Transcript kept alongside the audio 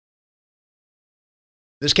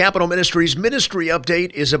This Capital Ministries ministry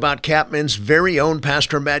update is about Capman's very own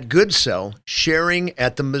Pastor Matt Goodsell sharing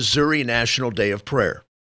at the Missouri National Day of Prayer.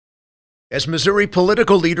 As Missouri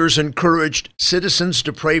political leaders encouraged citizens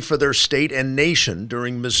to pray for their state and nation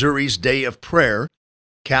during Missouri's Day of Prayer,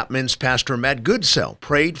 Capman's Pastor Matt Goodsell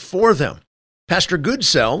prayed for them. Pastor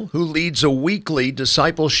Goodsell, who leads a weekly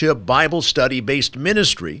discipleship Bible study-based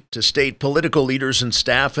ministry to state political leaders and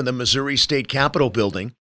staff in the Missouri State Capitol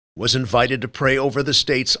building, was invited to pray over the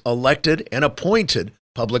state's elected and appointed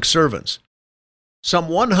public servants. Some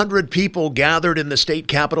 100 people gathered in the state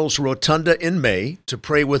capitol's rotunda in May to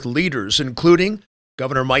pray with leaders, including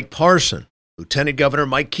Governor Mike Parson, Lieutenant Governor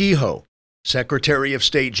Mike Kehoe, Secretary of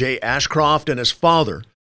State Jay Ashcroft, and his father,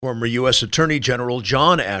 former U.S. Attorney General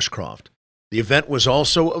John Ashcroft. The event was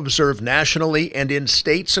also observed nationally and in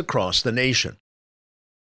states across the nation.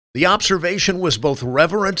 The observation was both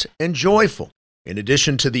reverent and joyful. In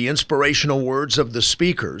addition to the inspirational words of the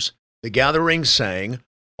speakers, the gathering sang,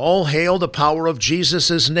 "All hail the power of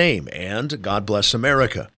Jesus' name," and "God bless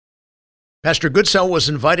America." Pastor Goodsell was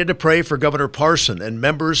invited to pray for Governor Parson and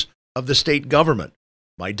members of the state government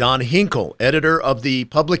by Don Hinkle, editor of the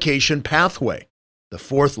publication Pathway, the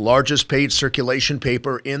fourth largest paid circulation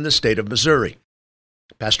paper in the state of Missouri.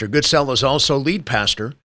 Pastor Goodsell is also lead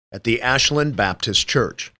pastor at the Ashland Baptist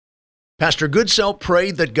Church. Pastor Goodsell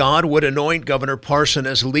prayed that God would anoint Governor Parson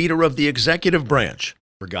as leader of the executive branch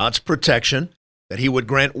for God's protection, that he would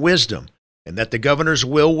grant wisdom, and that the governor's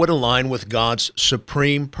will would align with God's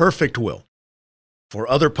supreme perfect will. For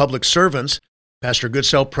other public servants, Pastor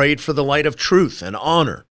Goodsell prayed for the light of truth and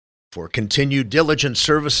honor, for continued diligent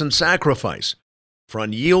service and sacrifice, for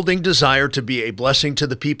unyielding desire to be a blessing to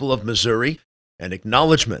the people of Missouri, and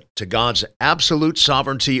acknowledgement to God's absolute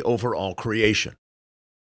sovereignty over all creation.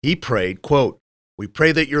 He prayed, quote, "We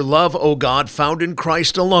pray that your love, O God, found in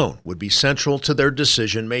Christ alone, would be central to their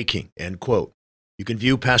decision-making," end quote. You can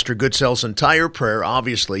view Pastor Goodsell's entire prayer,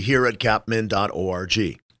 obviously, here at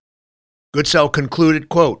capmin.org. Goodsell concluded,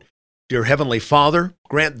 quote, "Dear Heavenly Father,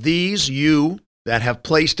 grant these you that have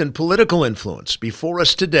placed in political influence before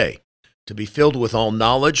us today to be filled with all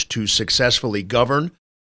knowledge to successfully govern,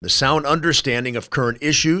 the sound understanding of current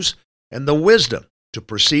issues, and the wisdom to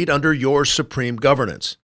proceed under your supreme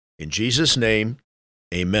governance. In Jesus' name,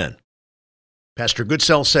 amen." Pastor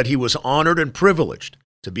Goodsell said he was honored and privileged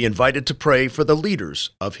to be invited to pray for the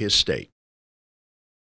leaders of his state.